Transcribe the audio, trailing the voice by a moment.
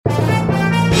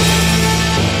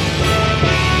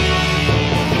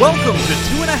Welcome to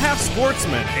Two and a Half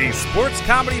Sportsmen, a sports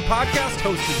comedy podcast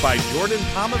hosted by Jordan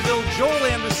Palmaville, Joel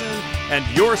Anderson, and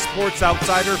your sports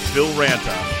outsider, Phil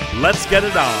Ranta. Let's get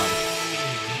it on.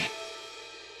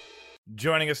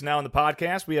 Joining us now on the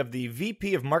podcast, we have the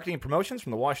VP of Marketing and Promotions from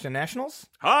the Washington Nationals.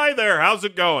 Hi there, how's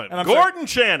it going? Gordon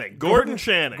Channing. Gordon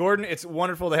Channing. Gordon, it's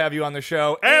wonderful to have you on the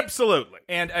show. Absolutely.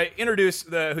 And introduce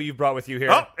who you've brought with you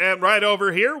here. Oh, and right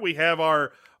over here we have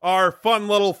our fun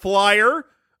little flyer.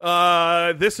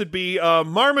 This would be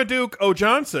Marmaduke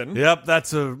O'Johnson. Yep,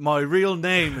 that's my real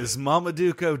name is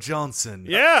Marmaduke O'Johnson.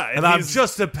 Yeah. And I'm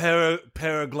just a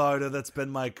paraglider. That's been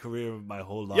my career my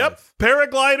whole life. Yep,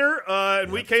 paraglider,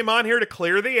 and we came on here to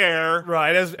clear the air.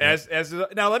 Right, as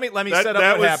now let me set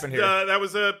up what happened here. That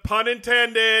was a pun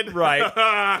intended.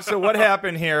 Right. So what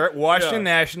happened here? Washington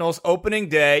Nationals opening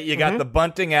day. You got the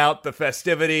bunting out, the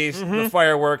festivities, the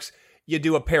fireworks. You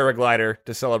do a paraglider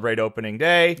to celebrate opening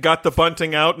day. Got the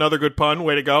bunting out. Another good pun.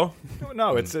 Way to go.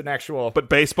 No, it's an actual. But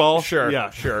baseball? Sure. Yeah.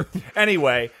 Sure.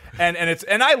 Anyway, and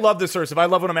I love this sort of stuff. I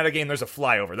love when I'm at a game, there's a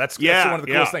flyover. That's one of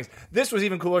the coolest things. This was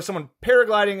even cooler. Someone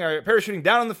paragliding or parachuting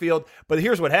down on the field. But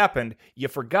here's what happened. You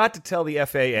forgot to tell the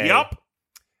FAA. Yep.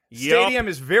 Stadium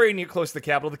is very close to the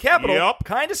Capitol. The Capitol,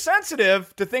 kind of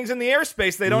sensitive to things in the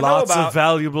airspace they don't Lots know about. of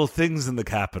valuable things in the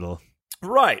Capitol.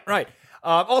 Right.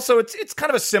 Also, it's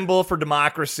kind of a symbol for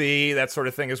democracy, that sort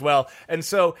of thing as well. And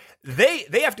so they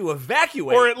have to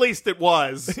evacuate. Or at least it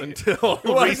was until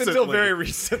recently. Until very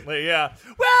recently, yeah.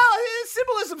 Well,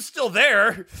 symbolism's still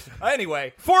there.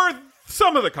 Anyway. For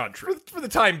some of the country. For the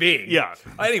time being. Yeah.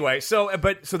 Anyway, so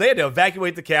they had to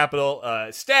evacuate the Capitol.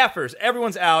 Staffers,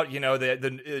 everyone's out. You know, the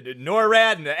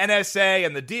NORAD and the NSA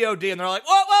and the DOD, and they're like,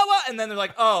 what? And then they're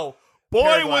like, oh, boy,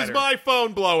 paraglider. was my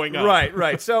phone blowing up.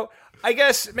 Right. So I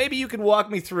guess maybe you can walk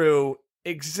me through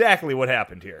exactly what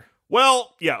happened here.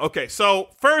 Well, yeah, okay. So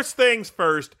first things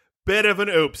first, bit of an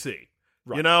oopsie.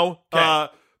 Right. You know,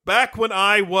 back when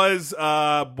I was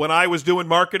doing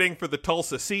marketing for the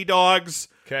Tulsa Sea Dogs.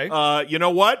 Okay. You know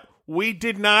what? We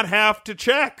did not have to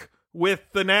check with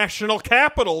the national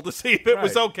capital to see if it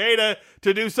was okay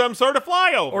to do some sort of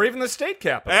flyover, or even the state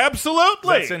capital.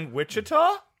 Absolutely. That's in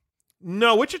Wichita.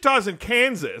 No, Wichita's in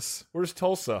Kansas. Where's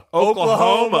Tulsa?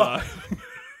 Oklahoma.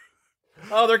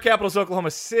 Oh, their capital's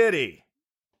Oklahoma City.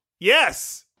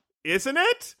 Yes. Isn't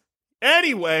it?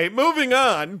 Anyway, moving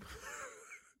on.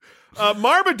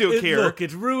 Marmaduke here. Look,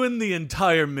 it ruined the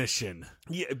entire mission.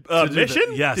 Mission?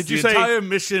 Yes, Did you the say entire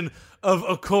mission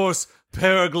of course,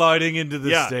 paragliding into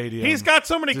the stadium. He's got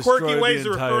so many quirky ways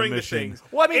of referring to things.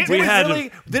 Well, I mean, we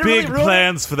had big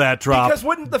plans for that drop. Because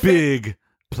wouldn't the big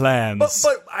plans.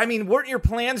 But I mean, weren't your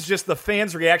plans just the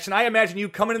fans' reaction? I imagine you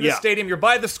coming in the stadium, you're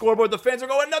by the scoreboard, the fans are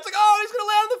going nuts, like, oh, he's going to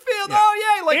land on the field. Yeah.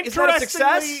 Oh, yay. Like, is that a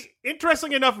success?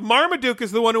 Interestingly enough, Marmaduke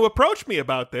is the one who approached me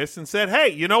about this and said, hey,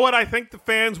 you know what I think the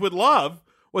fans would love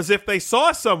was if they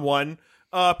saw someone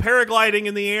paragliding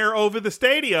in the air over the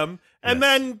stadium and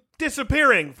then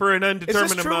disappearing for an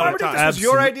undetermined amount of time. This was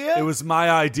your idea? It was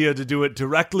my idea to do it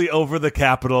directly over the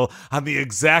Capitol on the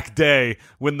exact day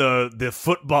when the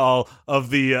football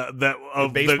of the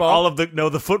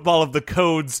football of the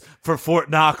codes for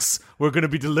Fort Knox were going to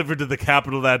be delivered to the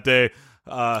Capitol that day.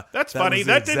 That's funny.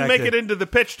 That didn't make it into the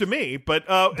pitch to me, but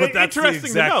that's interesting the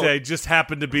exact to know. day. Just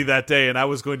happened to be that day, and I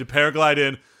was going to paraglide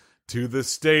in to the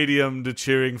stadium to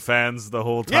cheering fans the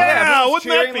whole time. Yeah, wouldn't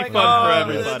that be fun for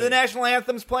everybody? The national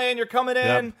anthem's playing, you're coming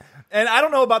in. And I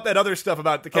don't know about that other stuff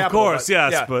about the Capitol. Of course,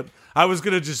 yes, but I was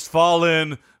going to just fall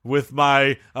in with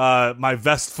my my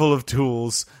vest full of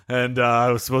tools, and I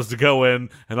was supposed to go in,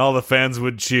 and all the fans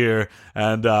would cheer,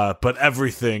 and but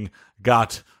everything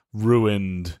got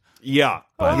ruined. Yeah.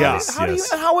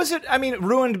 How was it? I mean,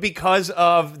 ruined because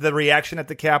of the reaction at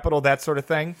the Capitol, that sort of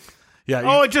thing?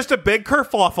 Yeah. Just a big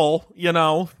kerfuffle, you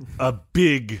know. A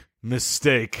big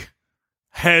mistake.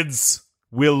 Heads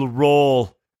will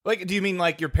roll. Like, do you mean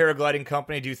like your paragliding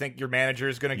company? Do you think your manager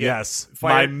is going to get My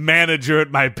fired? manager at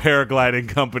my paragliding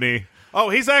company. Oh,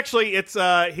 he's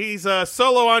a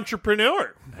solo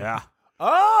entrepreneur. Yeah.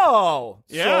 Oh,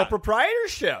 sole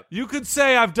proprietorship. You could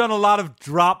say I've done a lot of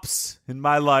drops in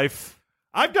my life.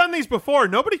 I've done these before.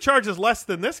 Nobody charges less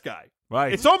than this guy.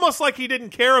 Right. It's almost like he didn't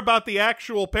care about the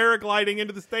actual paragliding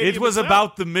into the stadium. It was itself.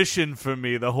 about the mission for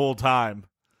me the whole time.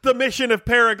 The mission of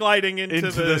paragliding into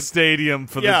the stadium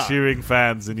for the cheering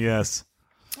fans, and yes.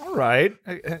 All right.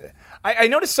 I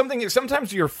noticed something.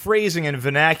 Sometimes your phrasing in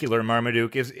vernacular,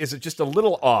 Marmaduke, is just a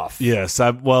little off. Yes.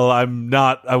 I'm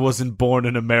not. I wasn't born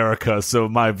in America, so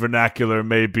my vernacular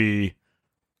may be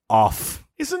off.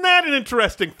 Isn't that an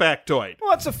interesting factoid?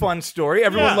 Well, it's a fun story.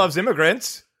 Everyone loves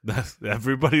immigrants.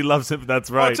 Everybody loves him. That's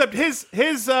right. Oh, except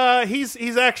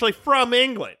he's actually from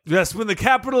England. Yes, when the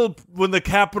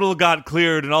capital got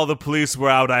cleared and all the police were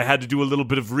out, I had to do a little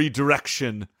bit of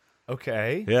redirection.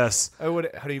 Okay. Yes. How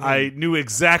do you mean? I knew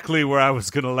exactly where I was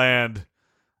going to land,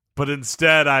 but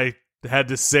instead I had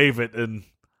to save it and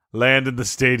land in the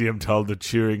stadium to all the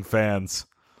cheering fans.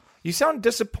 You sound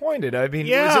disappointed. I mean,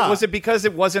 Yeah. was it because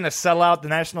it wasn't a sellout? The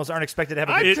Nationals aren't expected to have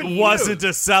a I'm good It team? wasn't a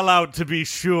sellout, to be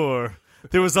sure.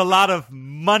 There was a lot of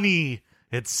money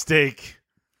at stake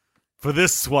for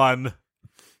this one.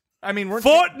 I mean, weren't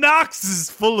Fort Knox is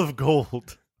full of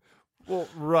gold. well,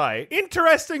 right.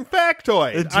 Interesting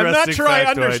factoid. I'm not Interesting sure I factoid,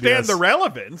 understand yes. the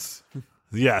relevance.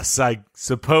 Yes, I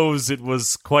suppose it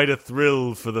was quite a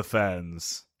thrill for the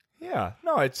fans. Yeah.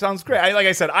 No, it sounds great. Like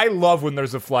I said, I love when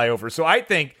there's a flyover. So I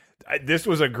think this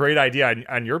was a great idea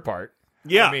on your part.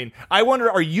 Yeah. I mean, I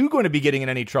wonder, are you going to be getting in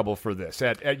any trouble for this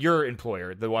at your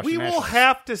employer, the Washington We will Nationals?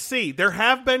 have to see. There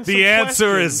have been some The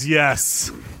answer questions. is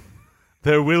yes.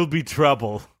 There will be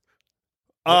trouble.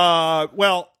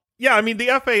 Well, yeah, I mean, the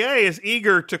FAA is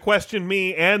eager to question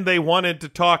me, and they wanted to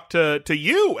talk to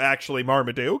you, actually,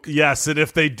 Marmaduke. Yes, and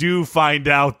if they do find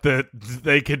out that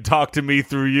they can talk to me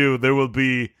through you, there will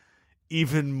be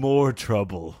even more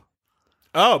trouble.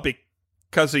 Oh,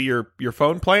 because of your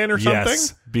phone plan or something?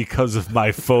 Yes, because of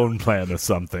my phone plan or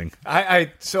something. I'm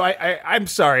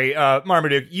sorry,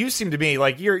 Marmaduke. You seem to me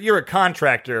like you're a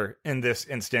contractor in this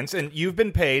instance, and you've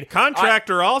been paid.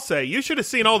 Contractor, I'll say. You should have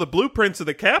seen all the blueprints of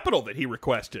the Capitol that he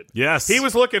requested. Yes. He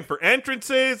was looking for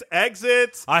entrances,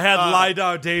 exits. I had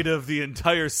LiDAR data of the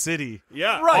entire city.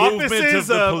 Yeah, Right. Movement offices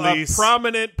of the of police.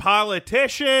 prominent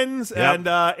politicians, Yep.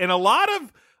 and a lot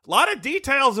of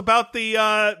details about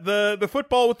the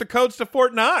football with the codes to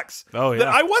Fort Knox. Oh, yeah. That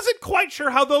I wasn't quite sure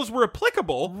how those were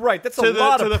applicable. Right, that's a to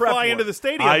lot the, of to the prep fly work. into the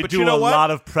stadium. I but do you know a what?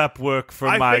 lot of prep work for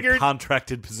I my figured-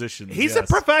 contracted positions. He's yes. a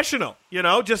professional.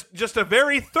 Just a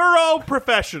very thorough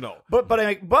professional.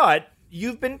 But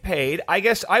you've been paid. I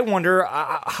guess I wonder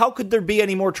how could there be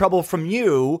any more trouble from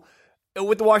you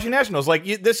with the Washington Nationals? Like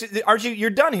aren't you? You're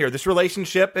done here. This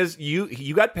relationship is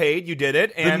you got paid. You did it.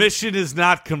 The And mission is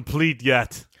not complete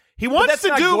yet. He wants that's to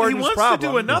not do. He Gordon's wants to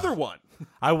problem. do another one.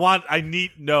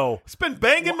 No. He's been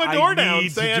banging my door I down,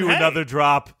 need saying, to do "Hey." another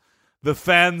drop. The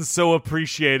fans so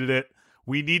appreciated it.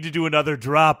 We need to do another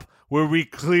drop where we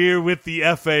clear with the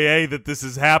FAA that this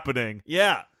is happening.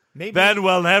 Yeah. maybe Then,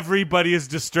 while everybody is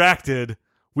distracted,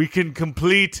 we can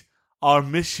complete our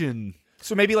mission.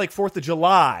 so maybe like 4th of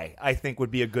July. I think would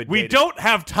be a good. We day to- don't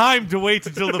have time to wait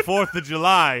until the 4th of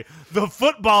July. The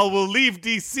football will leave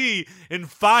D.C. in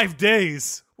 5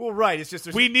 days. Well, right. It's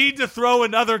just We need to throw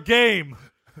another game.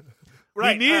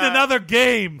 Right, We need another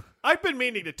game. I've been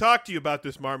meaning to talk to you about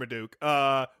this, Marmaduke.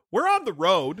 We're on the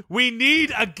road, We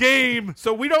need a game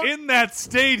so we don't in that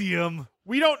stadium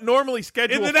normally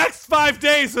schedule in the next 5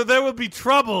 days, or there will be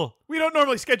trouble. we don't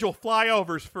normally schedule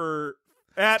flyovers for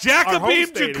at our home Jacobeam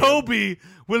stadium. Jacoby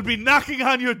will be knocking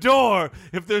on your door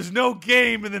if there's no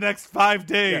game in the next 5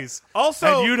 days. Yeah.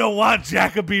 Also- and you don't want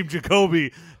Jacobeam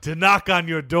Jacoby to knock on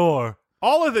your door.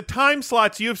 All of the time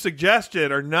slots you've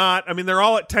suggested are not. I mean, they're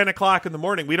all at 10 o'clock in the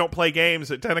morning. We don't play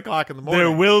games at 10 o'clock in the morning.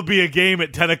 There will be a game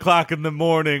at 10 o'clock in the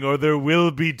morning, or there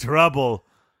will be trouble.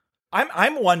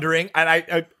 I'm wondering, and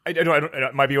I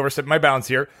don't might be overstepping my bounds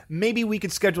here. Maybe we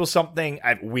could schedule something.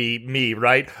 Me,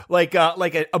 right? Like a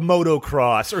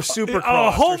motocross or supercross. A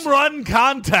or home run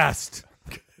contest.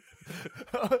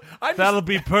 I'm That'll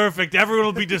be perfect. Everyone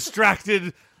will be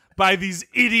distracted by these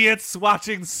idiots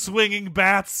watching swinging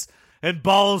bats and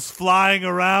balls flying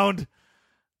around.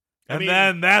 And mean,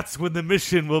 then that's when the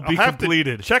mission will be I'll have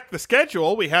completed. to check the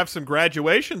schedule. We have some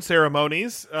graduation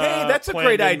ceremonies. Hey, that's a planned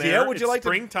great in idea. there. Would you It's like to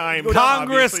springtime? go down-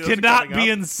 Congress Obviously, those are cannot coming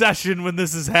be up. in session when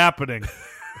this is happening.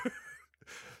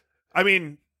 I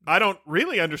mean, I don't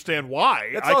really understand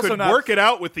why. That's I also could not- work it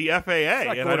out with the FAA,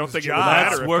 not and I don't Gordon's think it would job. matter.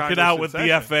 Let's if work it Congress out in with the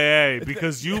session. FAA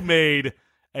because you made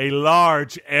a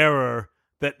large error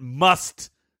that must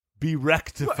be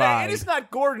rectified. It is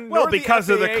not Gordon. Well, nor because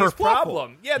of the FAA's kerfuffle.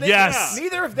 problem. Yeah, Yes.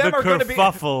 Neither of them the are going to be.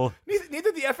 kerfuffle.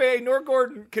 Neither the FAA nor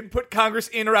Gordon can put Congress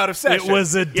in or out of It session.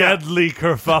 was a deadly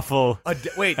kerfuffle,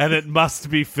 wait. and it must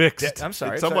be fixed. I'm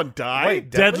sorry. Did someone die? Wait,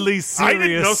 Deadly serious. I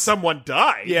didn't know someone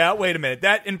died. Yeah, wait a minute.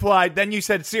 That implied. Then you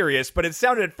said serious, but it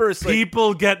sounded at first like.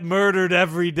 People get murdered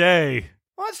every day.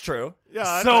 Well, that's true. Yeah,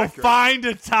 that's So accurate. find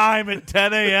a time at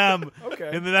 10 a.m.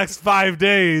 Okay. in the next 5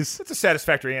 days That's a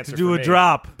satisfactory answer. to do for a me.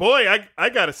 drop. Boy, I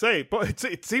gotta say,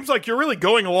 it seems like you're really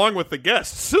going along with the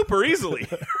guests super easily.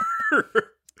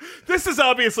 This is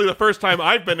obviously the first time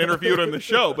I've been interviewed on the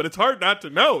show, but it's hard not to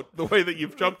note the way that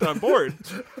you've jumped on board.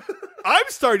 I'm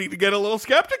starting to get a little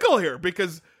skeptical here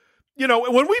because you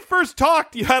know, when we first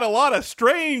talked, you had a lot of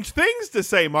strange things to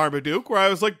say, Marmaduke, where I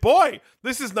was like, boy,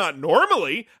 this is not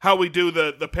normally how we do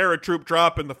the paratroop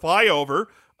drop and the flyover.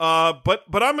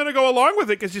 But I'm going to go along with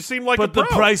it because you seem like a pro. But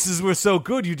the prices were so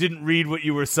good, you didn't read what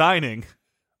you were signing.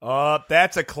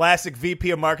 That's a classic VP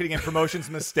of Marketing and Promotions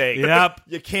mistake. Yep.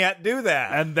 You can't do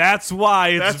that. And that's why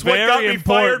it's very what got me important.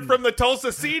 fired from the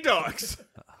Tulsa Sea Dogs.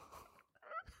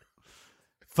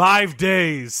 5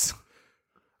 days.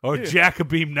 Or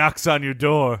Jacobeam knocks on your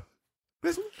door.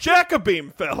 This Jacobeam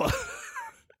fella.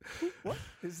 What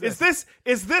is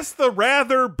this the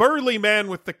rather burly man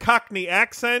with the Cockney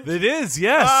accent? It is,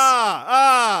 yes.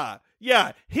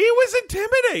 Yeah. He was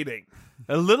intimidating.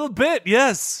 A little bit,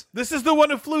 yes. This is the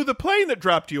one who flew the plane that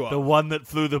dropped you off. The one that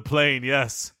flew the plane,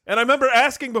 yes. And I remember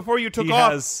asking before you took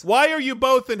off, why are you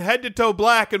both in head-to-toe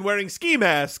black and wearing ski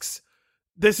masks?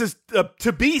 This is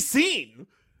to be seen.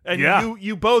 And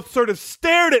you both sort of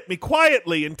stared at me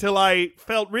quietly until I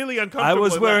felt really uncomfortable. I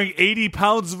was wearing 80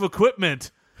 pounds of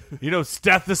equipment. You know,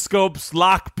 stethoscopes,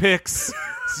 lockpicks,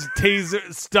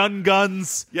 taser, stun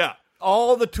guns. Yeah.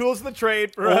 All the tools of the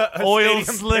trade for oil stadium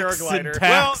slicks paraglider. and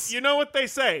Well, you know what they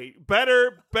say.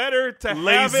 Better to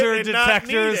have it and detectors, not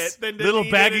need it than to little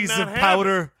need baggies it and not of have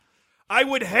powder. it. I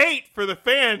would hate for the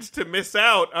fans to miss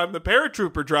out on the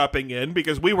paratrooper dropping in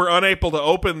because we were unable to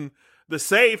open the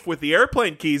safe with the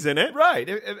airplane keys in it. Right,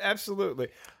 absolutely.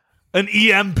 An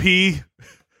EMP.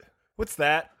 What's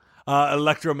that?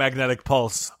 Electromagnetic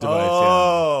pulse device.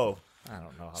 Oh. I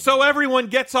don't know. So everyone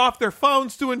gets off their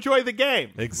phones to enjoy the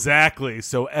game. Yeah. Exactly.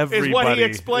 So everybody is what he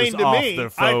explained to off me.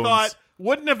 their I phones. thought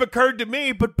wouldn't have occurred to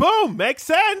me, but boom, makes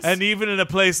sense. And even in a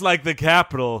place like the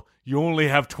Capitol, you only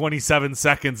have 27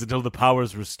 seconds until the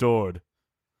power's restored.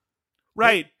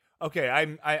 Right. Okay,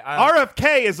 I'm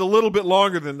RFK is a little bit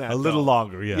longer than that. A little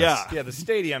longer, yes. Yeah. the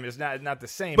stadium is not the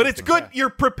same. But as it's the good Cap- you're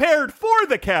prepared for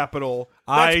the Capitol.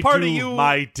 That's I part do of you.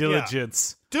 my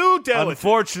diligence. Yeah. Do diligence.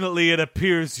 Unfortunately, it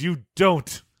appears you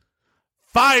don't.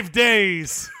 5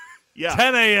 days. Yeah.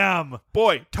 10 a.m.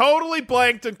 Boy, totally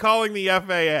blanked on calling the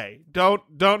FAA.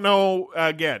 Don't know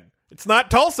again. It's not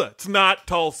Tulsa. It's not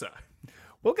Tulsa.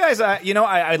 Well, guys, I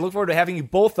look forward to having you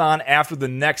both on after the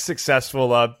next successful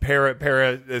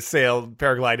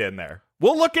paraglide in there.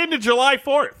 We'll look into July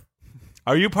 4th.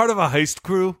 Are you part of a heist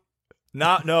crew?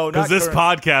 No, not Because this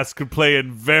current- podcast could play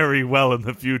in very well in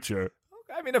the future.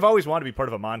 I mean, I've always wanted to be part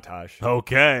of a montage.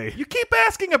 Okay. You keep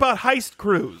asking about heist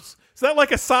crews. Is that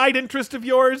like a side interest of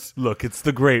yours? Look, it's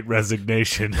the great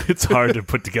resignation. It's hard to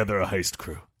put together a heist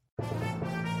crew.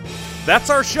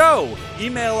 That's our show.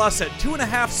 Email us at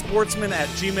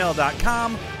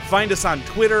 2.5sportsmen@gmail.com. Find us on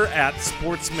Twitter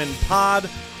 @sportsmanpod,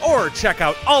 or check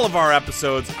out all of our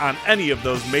episodes on any of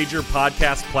those major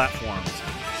podcast platforms.